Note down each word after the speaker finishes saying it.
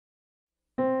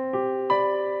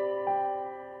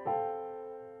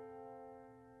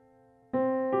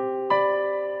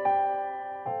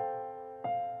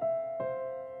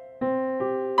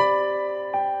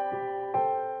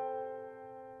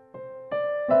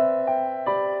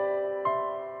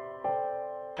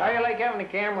How you like having the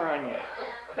camera on you?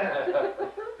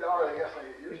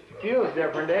 Feels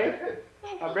different, eh?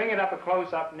 I'll bring it up a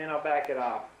close-up and then I'll back it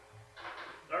off.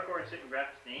 Dark orange sitting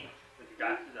graphic name with your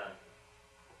glasses on.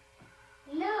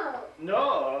 No.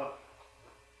 No.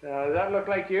 Does that look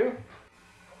like you?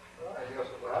 Well, I guess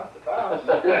we'll have to bounce.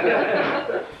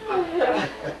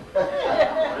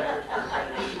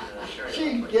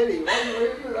 She's giddy.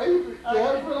 What are you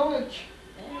have for lunch?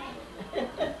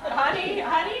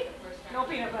 Honey? No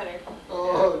peanut butter.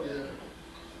 Oh, dear.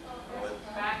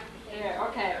 There,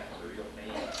 okay.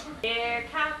 Here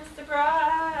comes the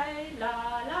bride,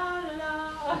 la la la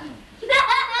la.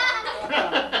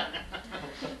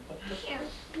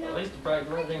 At least the bride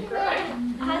didn't cry. I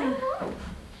don't know.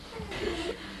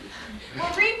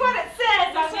 Well, read what it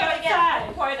says on the other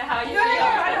side. Point of how you feel. No,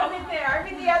 I don't mean there. I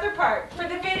mean the other part for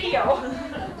the video.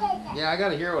 Yeah, I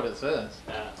gotta hear what it says.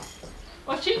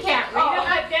 Well, she can't read it,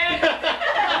 but Dad.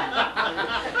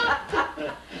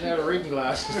 I have reading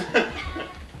glasses.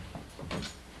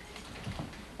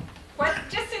 What?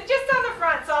 Just on the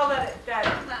front's all that.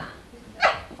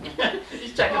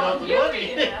 He's checking out the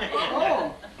money.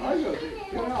 Oh, I go to,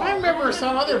 I remember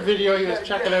some other video he was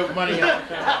checking out money on. You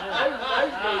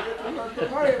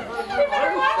better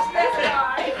watch this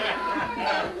guy.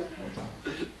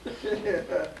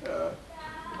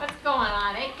 What's going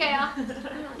on, eh, Kale?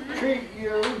 Treat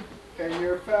you and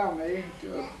your family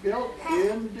to a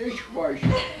built-in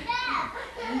dishwasher.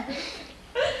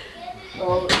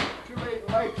 So, too late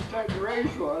in life to start to raise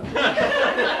one.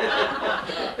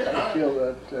 I feel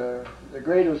that the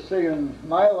greatest thing in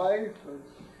my life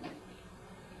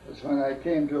was when I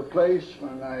came to a place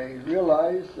when I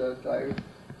realized that I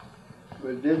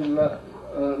didn't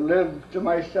live to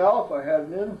myself. I had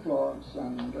an influence,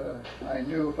 and I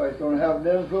knew if I was going to have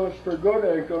an influence for good,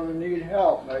 I was going to need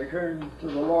help. And I turned to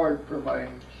the Lord for my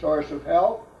source of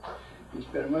help. He's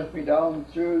been with me down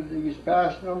through these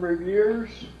past number of years.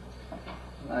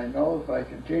 And I know if I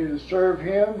continue to serve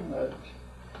Him, that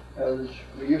as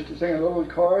we used to sing a little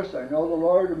chorus, I know the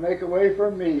Lord will make a way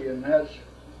for me. And that's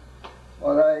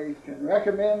what I can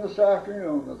recommend this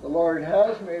afternoon, that the Lord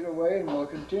has made a way and will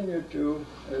continue to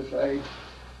as I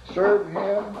serve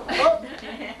Him.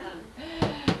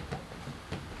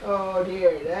 Oh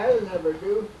dear, that'll never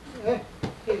do.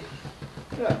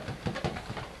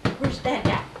 Where's Dad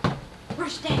at?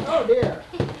 Where's Dad? Oh dear.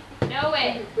 No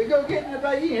way. We go get in the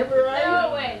buggy and have a ride?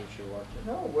 No way.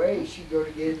 No way she go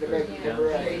to get in the buggy and have a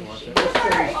ride. She just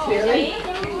very silly.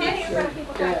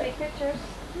 People can't take pictures.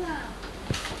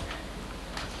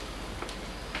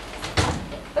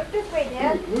 Look this way,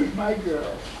 Dad. Who's my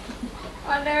girl?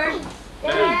 On there.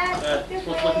 Dad, look this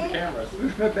Supposed to look at the way. cameras.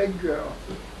 Who's my big girl?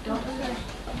 Don't do that.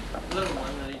 Little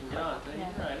one that he can get on, so he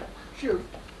can ride it. Shoot.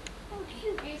 Oh,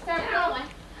 shoot. You start blowing.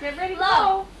 Get ready to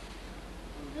Blow.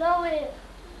 Blow it.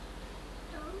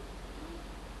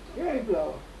 Yeah,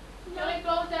 blow. Joey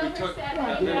blows down We her took step.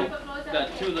 that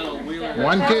two little wheeler.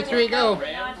 1, 2, 3, go.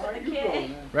 Rams How you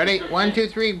blowing? Ready? 1, 2,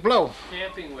 3, blow.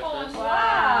 camping with Oh, us.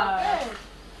 Wow.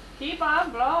 Keep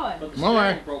on blowing. But the More.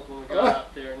 steering broke when we got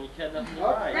up there and he had nothing to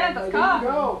Up, ride. Grandpa's you coughing.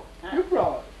 go. You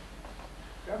blow it.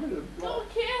 Come to blow. Oh,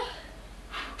 yeah.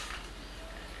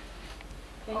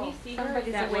 Can you see her with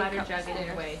that water jug in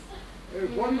your way?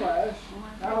 There's one last.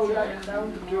 Now we got it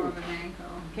down to two.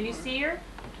 Can you see her?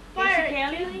 Fire Casey it,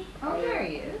 Kelly? Julie. Oh, there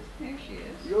he is. There she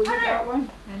is. You'll get that one?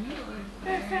 And you were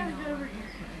There's there. someone over here.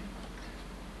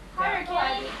 Fire,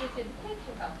 Kelly. Get you the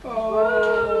picture. Oh.